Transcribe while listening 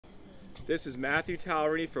This is Matthew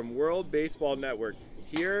Tallarini from World Baseball Network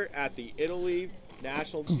here at the Italy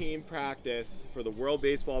national team practice for the World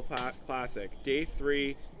Baseball Classic, Day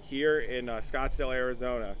 3 here in Scottsdale,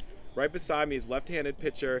 Arizona. Right beside me is left-handed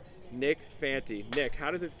pitcher Nick Fanti. Nick,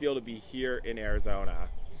 how does it feel to be here in Arizona?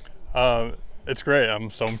 It's great.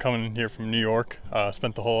 I'm coming here from New York.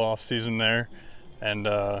 Spent the whole off season there, and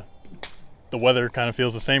the weather kind of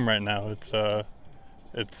feels the same right now. It's a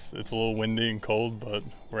little windy and cold, but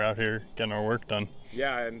we're out here getting our work done.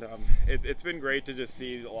 Yeah, and it's been great to just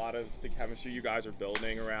see a lot of the chemistry you guys are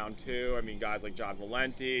building around too. I mean, guys like John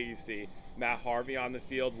Valenti, you see Matt Harvey on the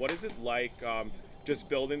field. What is it like just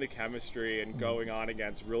building the chemistry and going on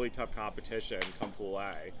against really tough competition come Pool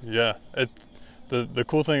A? Yeah, the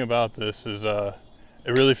cool thing about this is it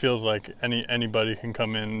really feels like anybody can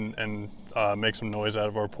come in and make some noise out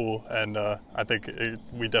of our pool, and I think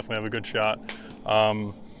we definitely have a good shot.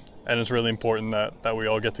 And it's really important that we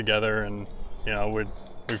all get together, and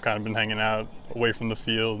we've kind of been hanging out away from the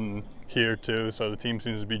field and here too, so the team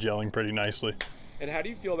seems to be gelling pretty nicely. And how do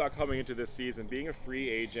you feel about coming into this season, being a free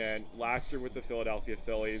agent, last year with the Philadelphia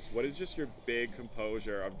Phillies? What is just your big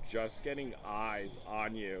composure of just getting eyes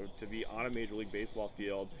on you to be on a Major League Baseball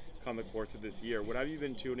field come the course of this year? What have you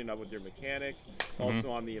been tuning up with your mechanics,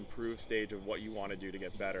 also on the improved stage of what you want to do to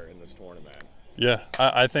get better in this tournament? Yeah,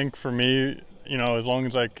 I think for me, as long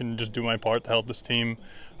as I can just do my part to help this team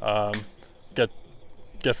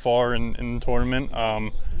get far in the tournament,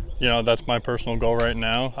 that's my personal goal right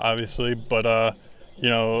now, obviously. But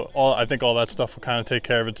I think all that stuff will kind of take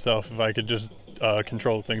care of itself if I could just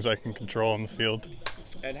control the things I can control on the field.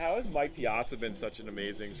 And how has Mike Piazza been such an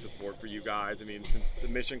amazing support for you guys? I mean, since the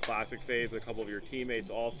Mission Classic phase, a couple of your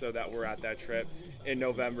teammates also that were at that trip in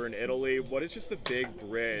November in Italy. What is just the big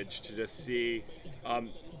bridge to just see,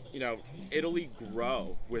 Italy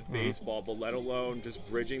grow with baseball, but let alone just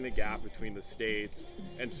bridging the gap between the states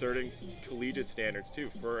and certain collegiate standards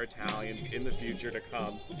too for Italians in the future to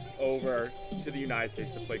come over to the United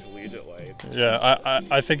States to play collegiately? Yeah,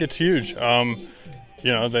 I think it's huge.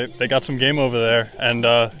 They got some game over there, and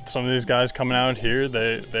some of these guys coming out here,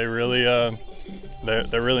 they really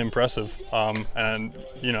they're really impressive. And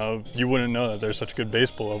you wouldn't know that there's such good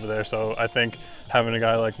baseball over there. So I think having a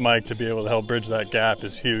guy like Mike to be able to help bridge that gap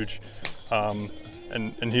is huge.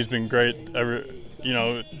 And he's been great.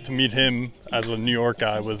 To meet him as a New York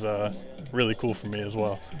guy was really cool for me as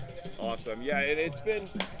well. Awesome. Yeah, it's been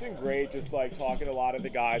great just like talking to a lot of the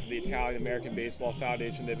guys at the Italian American Baseball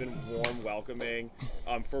Foundation. They've been warm, welcoming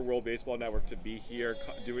for World Baseball Network to be here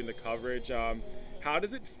doing the coverage. How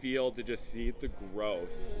does it feel to just see the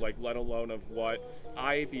growth, like let alone of what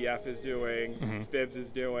IABF is doing, FIBS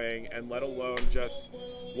is doing, and let alone just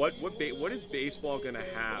what is baseball going to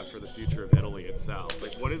have for the future of Italy itself?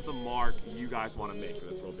 Like, what is the mark you guys want to make for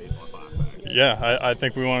this World Baseball Classic? Yeah, I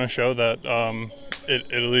think we want to show that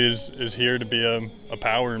Italy is here to be a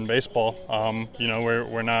power in baseball.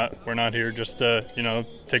 We're not here just to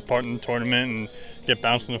take part in the tournament and get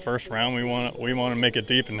bounced in the first round. We want to make it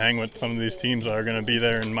deep and hang with some of these teams that are going to be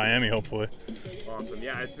there in Miami, hopefully. Awesome.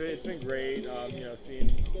 Yeah, it's been great. Seeing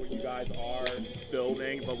what you guys are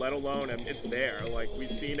building, but let alone it's there. Like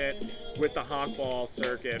we've seen it with the honkball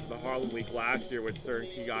circuit, the Harlem League last year with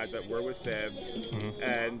certain key guys that were with FIBS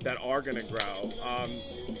and that are going to grow.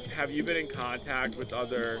 Have you been in contact with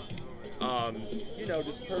other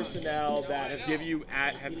just personnel that have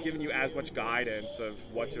given you as much guidance of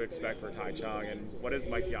what to expect for Taichung, and what has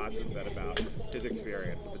Mike Piazza said about his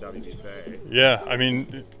experience at the WBC? Yeah, I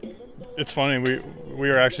mean, it's funny. We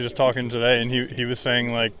were actually just talking today, and he was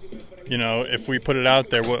saying, like, if we put it out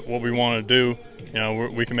there, what we want to do,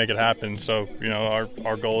 we can make it happen. So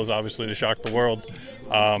our goal is obviously to shock the world.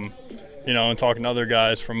 And talking to other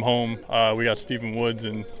guys from home, we got Stephen Woods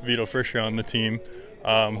and Vito Friscia on the team,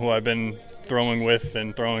 who I've been throwing with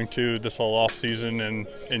and throwing to this whole off season and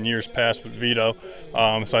in years past with Vito.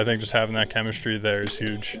 So I think just having that chemistry there is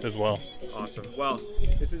huge as well. Awesome. Well,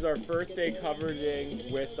 this is our first day covering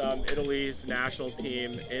with Italy's national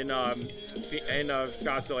team in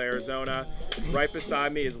Scottsdale, Arizona. Right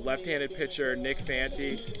beside me is left-handed pitcher Nick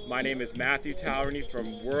Fanti. My name is Matthew Tallarini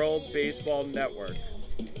from World Baseball Network.